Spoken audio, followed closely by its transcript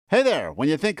Hey there, when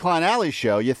you think Klein Alley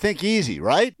Show, you think easy,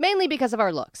 right? Mainly because of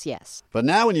our looks, yes. But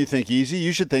now when you think easy,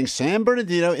 you should think San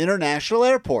Bernardino International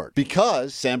Airport.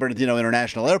 Because San Bernardino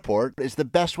International Airport is the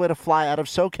best way to fly out of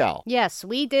SoCal. Yes,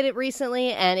 we did it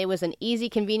recently, and it was an easy,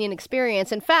 convenient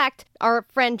experience. In fact, our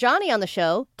friend Johnny on the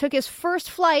show took his first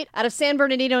flight out of San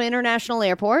Bernardino International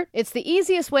Airport. It's the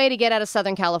easiest way to get out of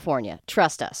Southern California.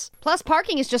 Trust us. Plus,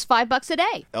 parking is just $5 a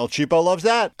day. El Cheapo loves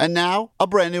that. And now, a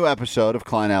brand new episode of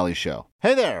Klein Alley Show.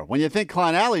 Hey there, when you think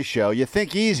Klein Alley Show, you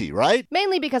think easy, right?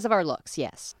 Mainly because of our looks,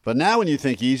 yes. But now when you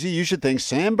think easy, you should think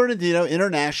San Bernardino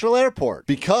International Airport.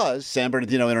 Because San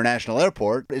Bernardino International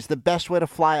Airport is the best way to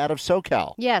fly out of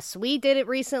SoCal. Yes, we did it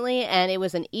recently, and it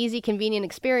was an easy, convenient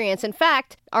experience. In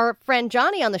fact, our friend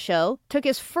Johnny on the show took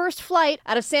his first flight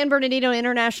out of San Bernardino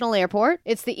International Airport.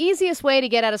 It's the easiest way to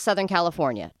get out of Southern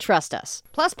California. Trust us.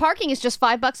 Plus, parking is just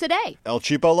 $5 a day. El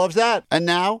Cheapo loves that. And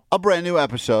now, a brand new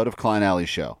episode of Klein Alley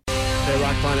Show. Hey,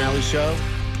 Rock Klein Alley Show.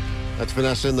 That's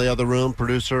Vanessa in the other room,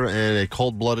 producer and a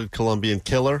cold-blooded Colombian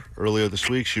killer. Earlier this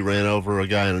week, she ran over a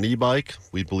guy on an e-bike.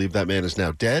 We believe that man is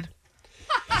now dead.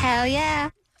 Hell yeah.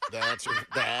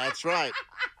 That's right.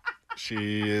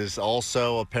 She is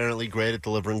also apparently great at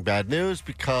delivering bad news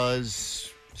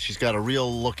because she's got a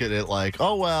real look at it like,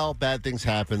 oh, well, bad things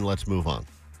happen. Let's move on.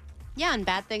 Yeah, and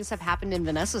bad things have happened in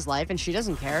Vanessa's life, and she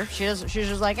doesn't care. She's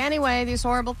just like, anyway, these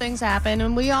horrible things happen,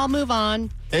 and we all move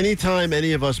on. Anytime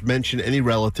any of us mention any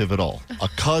relative at all, a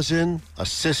cousin, a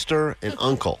sister, an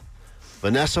uncle,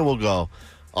 Vanessa will go,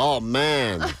 oh,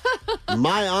 man,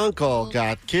 my uncle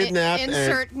got kidnapped.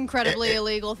 Insert incredibly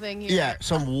illegal thing here. Yeah,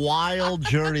 some wild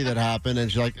journey that happened. And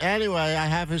she's like, anyway, I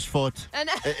have his foot. And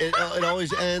it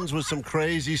always ends with some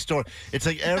crazy story. It's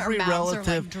like every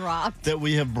relative that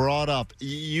we have brought up,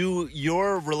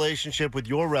 your relationship with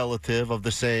your relative of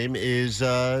the same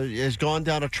has gone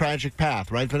down a tragic path.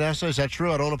 Right, Vanessa? Is that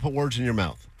true? I don't want to put words in your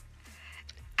mouth.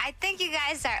 I think you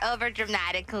guys are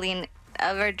over-dramatically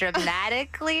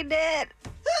it.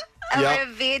 Over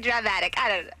being dramatic. I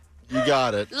don't know. You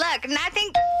got it. Look, nothing.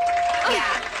 Yeah,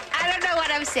 I don't know what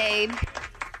I'm saying.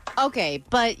 Okay,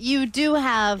 but you do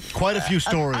have quite a few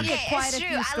stories. It's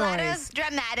true. A lot of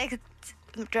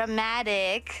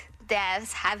dramatic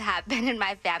deaths have happened in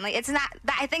my family. It's not.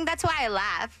 I think that's why I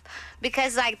laugh,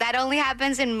 because like that only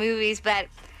happens in movies. But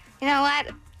you know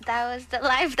what? That was the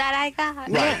life that I got.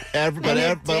 Right.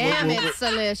 Damn, it's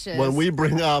delicious. When we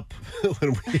bring up,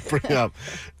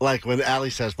 like when Allie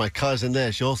says, my cousin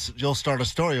this, you'll start a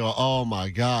story. You'll go, oh, my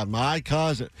God, my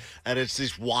cousin. And it's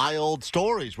these wild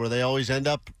stories where they always end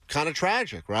up kind of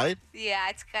tragic, right?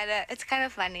 Yeah, it's kind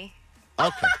of funny.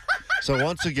 Okay. So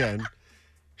once again,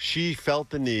 she felt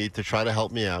the need to try to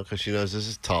help me out because she knows this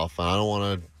is tough. And I don't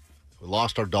want to. We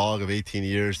lost our dog of 18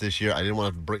 years this year. I didn't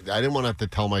want to have to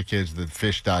tell my kids that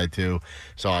fish died too.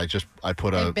 So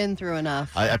They've been through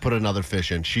enough. I put another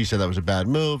fish in. She said that was a bad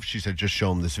move. She said just show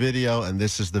them this video, and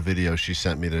this is the video she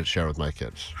sent me to share with my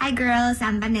kids. Hi girls,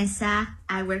 I'm Vanessa.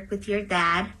 I work with your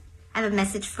dad. I have a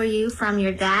message for you from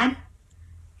your dad.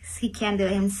 He can't do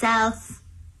it himself.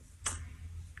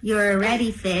 You're a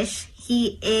ready fish.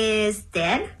 He is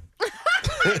dead.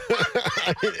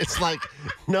 I mean, it's like,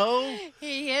 no.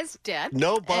 He is dead.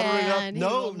 No buttering up. And No,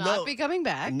 he will not be coming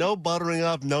back. No buttering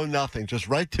up. No nothing. Just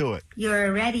right to it. You're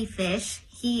a ready fish.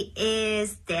 He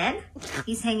is dead.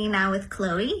 He's hanging out with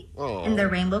Chloe in the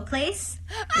Rainbow Place.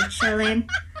 They're chilling.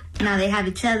 Now they have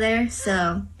each other,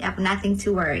 so you have nothing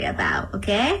to worry about,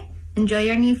 okay? Enjoy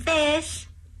your new fish.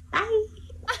 Bye.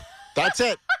 That's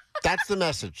it. That's the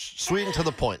message. Sweet and to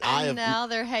the point. Now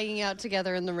they're hanging out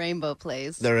together in the Rainbow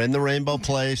Place. They're in the Rainbow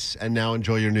Place, and now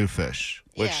enjoy your new fish,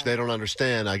 which they don't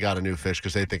understand. I got a new fish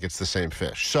because they think it's the same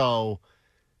fish. So,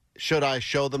 should I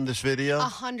show them this video?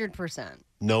 100%.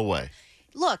 No way.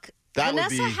 Look,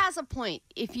 Vanessa has a point.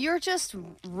 If you're just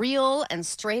real and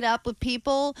straight up with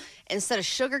people instead of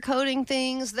sugarcoating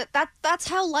things, that's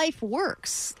how life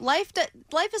works. Life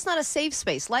is not a safe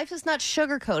space. Life is not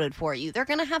sugarcoated for you. They're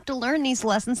going to have to learn these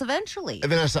lessons eventually.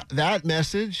 Vanessa, that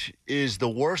message is the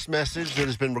worst message that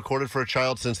has been recorded for a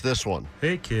child since this one.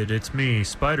 Hey kid, it's me,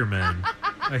 Spider-Man.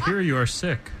 I hear you are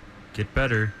sick. Get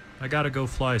better. I gotta go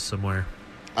fly somewhere.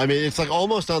 I mean, it's like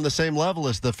almost on the same level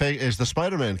as the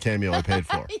Spider-Man cameo I paid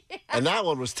for. Yeah. And that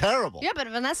one was terrible. Yeah, but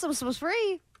Vanessa was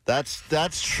free. That's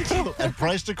true. And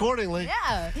priced accordingly.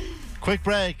 Yeah. Quick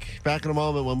break. Back in a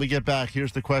moment. When we get back,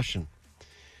 here's the question.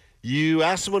 You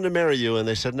asked someone to marry you and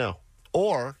they said no.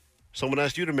 Or someone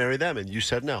asked you to marry them and you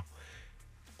said no.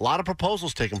 A lot of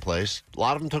proposals taking place. A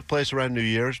lot of them took place around New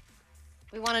Year's.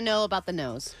 We want to know about the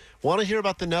no's. Want to hear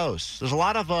about the no's. There's a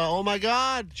lot of, oh, my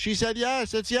God, she said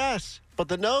yes, it's yes. but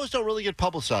the no's don't really get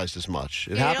publicized as much.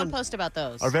 You don't post about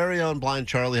those. Our very own Blind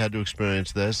Charlie had to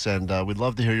experience this, and we'd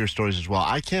love to hear your stories as well.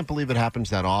 I can't believe it happens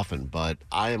that often, but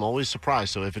I am always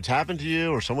surprised. So if it's happened to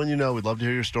you or someone you know, we'd love to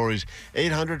hear your stories.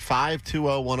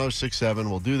 800-520-1067.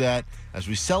 We'll do that as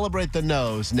we celebrate the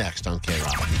no's next on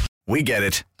K-Rock. We get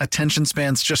it. Attention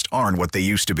spans just aren't what they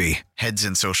used to be. Heads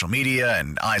in social media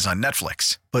and eyes on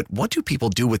Netflix. But what do people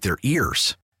do with their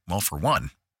ears? Well, for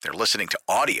one, they're listening to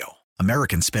audio.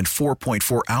 Americans spend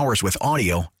 4.4 hours with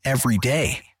audio every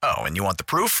day. Oh, and you want the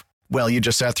proof? Well, you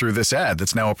just sat through this ad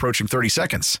that's now approaching 30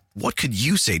 seconds. What could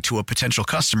you say to a potential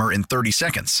customer in 30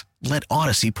 seconds? Let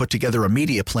Odyssey put together a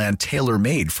media plan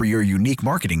tailor-made for your unique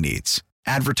marketing needs.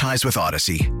 Advertise with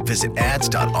Odyssey. Visit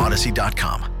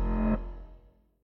ads.odyssey.com.